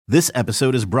This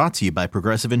episode is brought to you by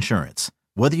Progressive Insurance.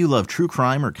 Whether you love true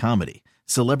crime or comedy,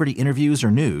 celebrity interviews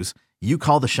or news, you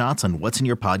call the shots on what's in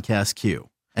your podcast queue.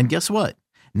 And guess what?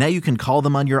 Now you can call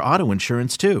them on your auto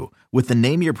insurance too with the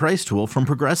Name Your Price tool from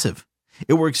Progressive.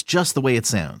 It works just the way it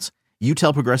sounds. You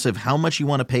tell Progressive how much you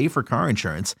want to pay for car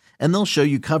insurance, and they'll show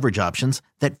you coverage options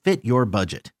that fit your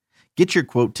budget. Get your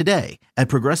quote today at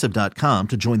Progressive.com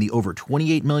to join the over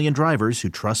 28 million drivers who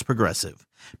trust Progressive.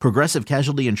 Progressive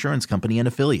Casualty Insurance Company and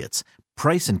Affiliates.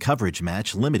 Price and coverage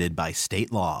match limited by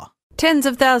state law. Tens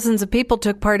of thousands of people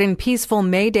took part in peaceful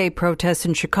May Day protests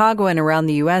in Chicago and around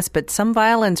the U.S., but some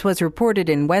violence was reported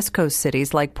in West Coast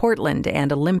cities like Portland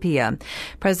and Olympia.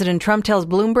 President Trump tells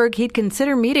Bloomberg he'd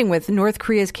consider meeting with North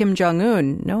Korea's Kim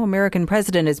Jong-un. No American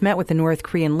president has met with the North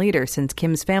Korean leader since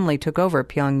Kim's family took over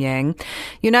Pyongyang.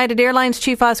 United Airlines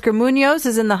chief Oscar Munoz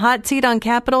is in the hot seat on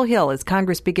Capitol Hill as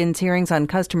Congress begins hearings on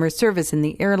customer service in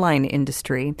the airline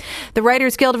industry. The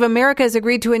Writers Guild of America has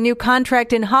agreed to a new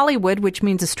contract in Hollywood, which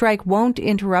means a strike won't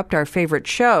interrupt our favorite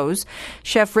shows.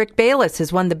 Chef Rick Bayless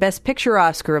has won the Best Picture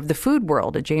Oscar of the food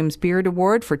world, a James Beard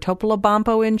Award for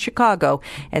Topolobampo in Chicago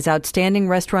as Outstanding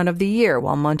Restaurant of the Year,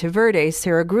 while Monteverde's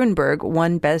Sarah Grunberg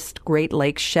won Best Great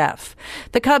Lakes Chef.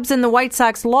 The Cubs and the White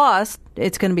Sox lost.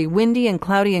 It's going to be windy and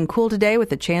cloudy and cool today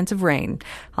with a chance of rain.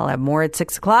 I'll have more at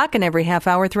 6 o'clock and every half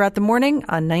hour throughout the morning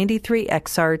on 93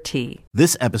 XRT.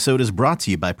 This episode is brought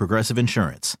to you by Progressive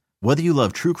Insurance. Whether you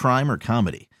love true crime or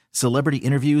comedy, celebrity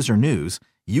interviews or news,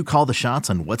 you call the shots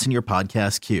on what's in your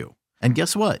podcast queue. And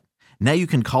guess what? Now you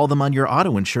can call them on your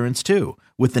auto insurance too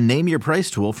with the Name Your Price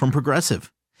tool from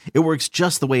Progressive. It works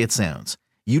just the way it sounds.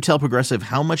 You tell Progressive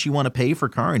how much you want to pay for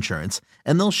car insurance,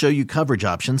 and they'll show you coverage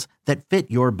options that fit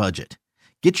your budget.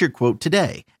 Get your quote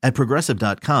today at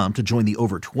Progressive.com to join the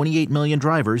over 28 million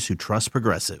drivers who trust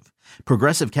Progressive.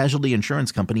 Progressive Casualty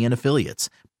Insurance Company and Affiliates.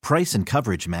 Price and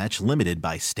coverage match limited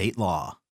by state law.